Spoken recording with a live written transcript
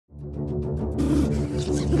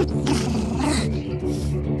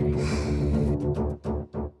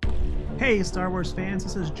Hey Star Wars fans,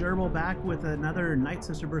 this is Gerbil back with another Night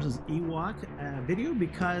Sister versus Ewok video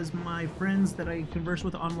because my friends that I converse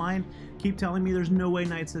with online keep telling me there's no way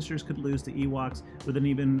Night Sisters could lose to Ewoks with an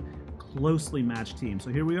even closely matched team. So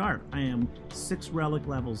here we are. I am 6 relic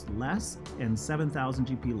levels less and 7,000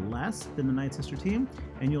 GP less than the Night Sister team,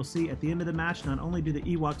 and you'll see at the end of the match not only do the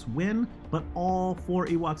Ewoks win, but all 4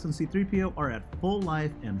 Ewoks and C3PO are at full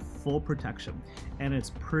life and full protection. And it's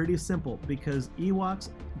pretty simple because Ewoks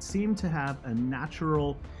seem to have a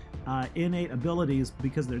natural innate abilities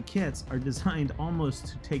because their kits are designed almost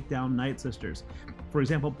to take down Night Sisters. For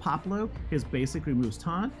example, Paploo, his basic removes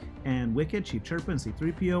taunt, and Wicket, Chief Chirpa, and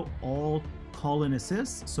C3PO all call in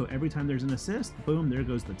assists, so every time there's an assist, boom, there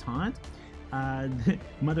goes the taunt.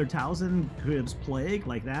 Mother Talzin gives plague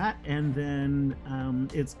like that, and then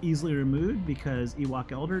it's easily removed because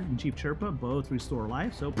Ewok Elder and Chief Chirpa both restore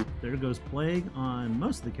life, so there goes plague on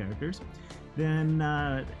most of the characters. Then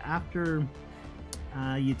after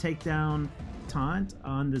you take down taunt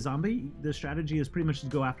on the zombie, the strategy is pretty much to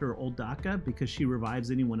go after old Daka because she revives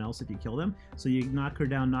anyone else if you kill them. So you knock her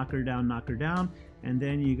down, knock her down, knock her down, and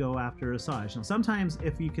then you go after Asajj. Now sometimes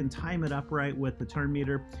if you can time it up right with the turn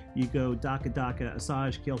meter, you go Daka Daka,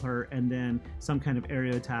 Asajj, kill her, and then some kind of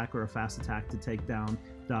area attack or a fast attack to take down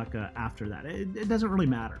Daka after that. It doesn't really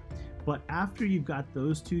matter. But after you've got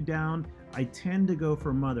those two down, I tend to go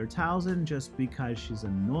for Mother Talzin just because she's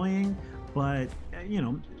annoying, but you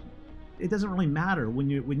know, it doesn't really matter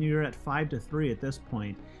when you're at 5-3 at this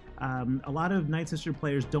point. A lot of Night Sister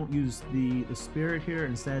players don't use the Spirit here.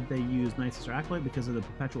 Instead, they use Night Sister Acolyte because of the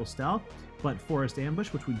perpetual stealth, but Forest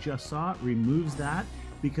Ambush, which we just saw, removes that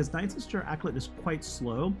because Night Sister Acolyte is quite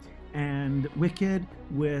slow, and Wicket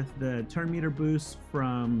with the turn meter boost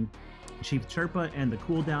from Chief Chirpa and the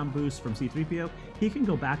cooldown boost from C3PO, he can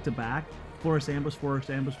go back to back, Forest Ambush,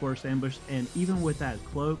 Forest Ambush, Forest Ambush, and even with that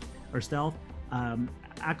cloak or stealth,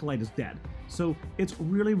 Acolyte is dead. So it's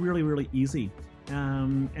really, really, really easy.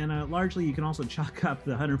 Largely you can also chalk up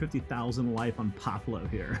the 150,000 life on Paploo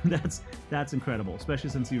here. That's incredible,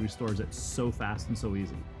 especially since he restores it so fast and so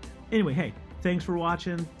easy. Anyway, hey, thanks for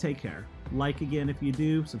watching. Take care. Like again if you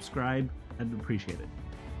do, subscribe. I'd appreciate it.